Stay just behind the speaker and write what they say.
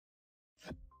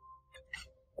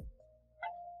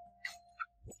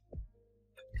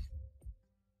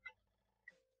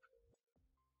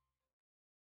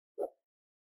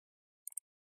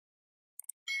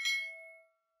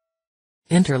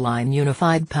Interline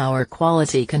Unified Power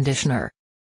Quality Conditioner.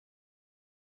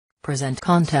 Present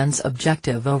contents.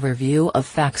 Objective overview of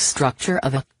FACS structure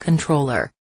of a controller.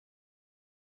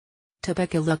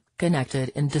 Typical LIKE connected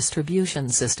in distribution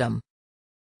system.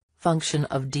 Function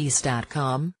of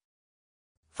DStatCom.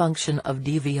 Function of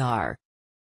DVR.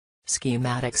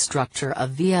 Schematic structure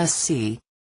of VSC.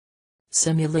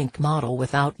 Simulink model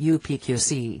without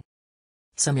UPQC.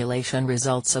 Simulation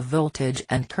results of voltage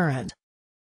and current.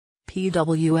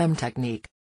 PWM technique.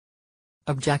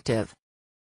 Objective.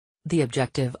 The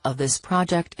objective of this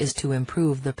project is to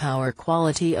improve the power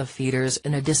quality of feeders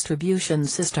in a distribution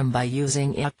system by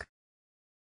using LIKE.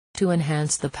 To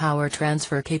enhance the power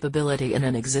transfer capability in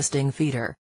an existing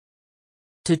feeder.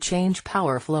 To change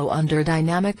power flow under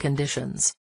dynamic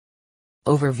conditions.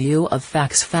 Overview of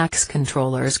FACS. FACS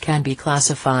controllers can be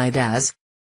classified as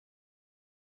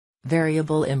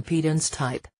variable impedance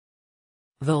type,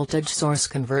 voltage source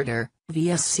converter,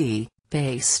 VSC,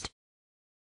 based.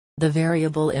 The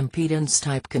variable impedance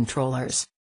type controllers.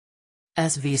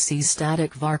 SVC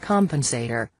static VAR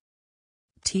compensator.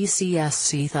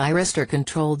 TCSC thyristor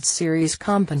controlled series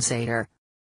compensator.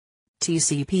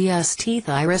 TCPST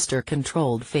thyristor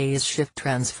controlled phase shift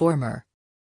transformer.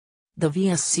 The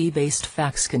VSC-based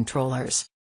FACS controllers.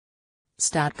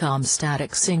 STATCOM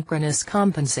static synchronous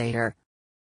compensator.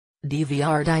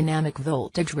 DVR dynamic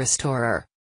voltage restorer.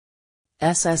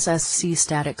 SSSC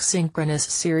static synchronous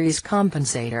series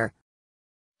compensator.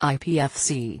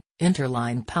 IPFC,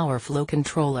 interline power flow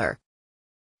controller.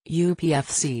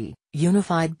 UPFC,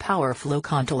 unified power flow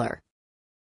controller.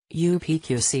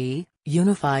 UPQC,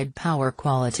 unified power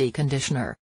quality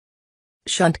conditioner.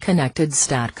 Shunt connected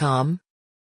STATCOM.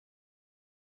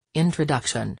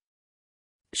 Introduction.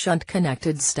 Shunt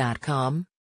connected STATCOM.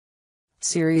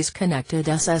 Series connected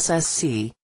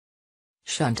SSSC.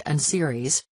 Shunt and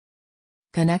series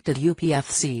connected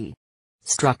UPFC.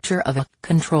 Structure of a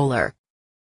controller.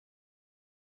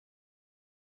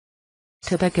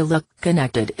 Typical LIKE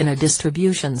connected in a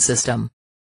distribution system.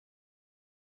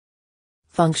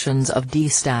 Functions of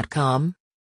DStatCom.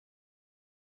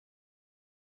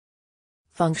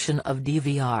 Function of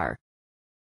DVR.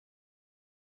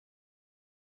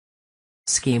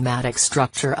 Schematic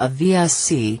structure of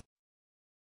VSC.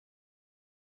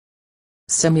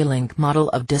 Simulink model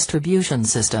of distribution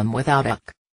system without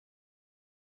LIKE.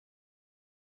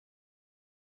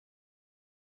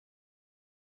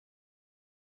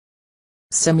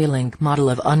 Simulink model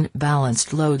of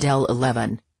unbalanced load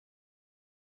L11.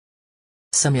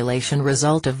 Simulation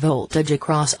result of voltage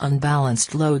across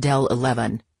unbalanced load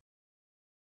L11.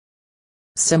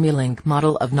 Simulink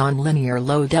model of nonlinear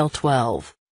load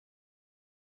L12.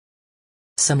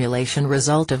 Simulation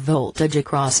result of voltage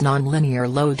across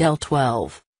nonlinear load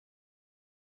L12.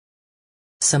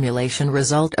 Simulation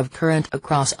result of current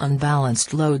across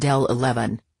unbalanced load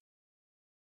L11.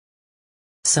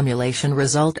 Simulation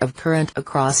result of current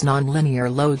across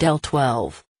nonlinear load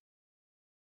L12.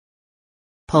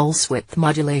 Pulse width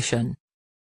modulation.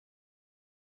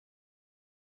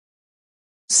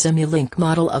 Simulink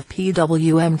model of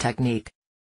PWM technique.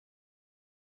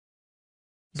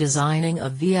 Designing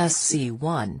of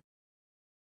VSC1.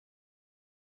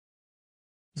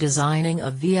 Designing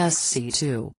of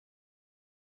VSC2.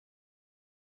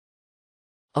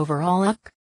 Overall LIKE.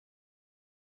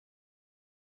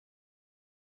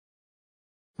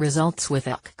 Results with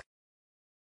LIKE.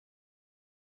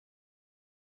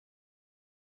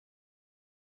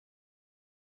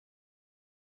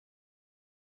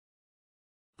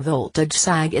 Voltage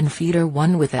sag in feeder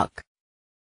 1 with LIKE.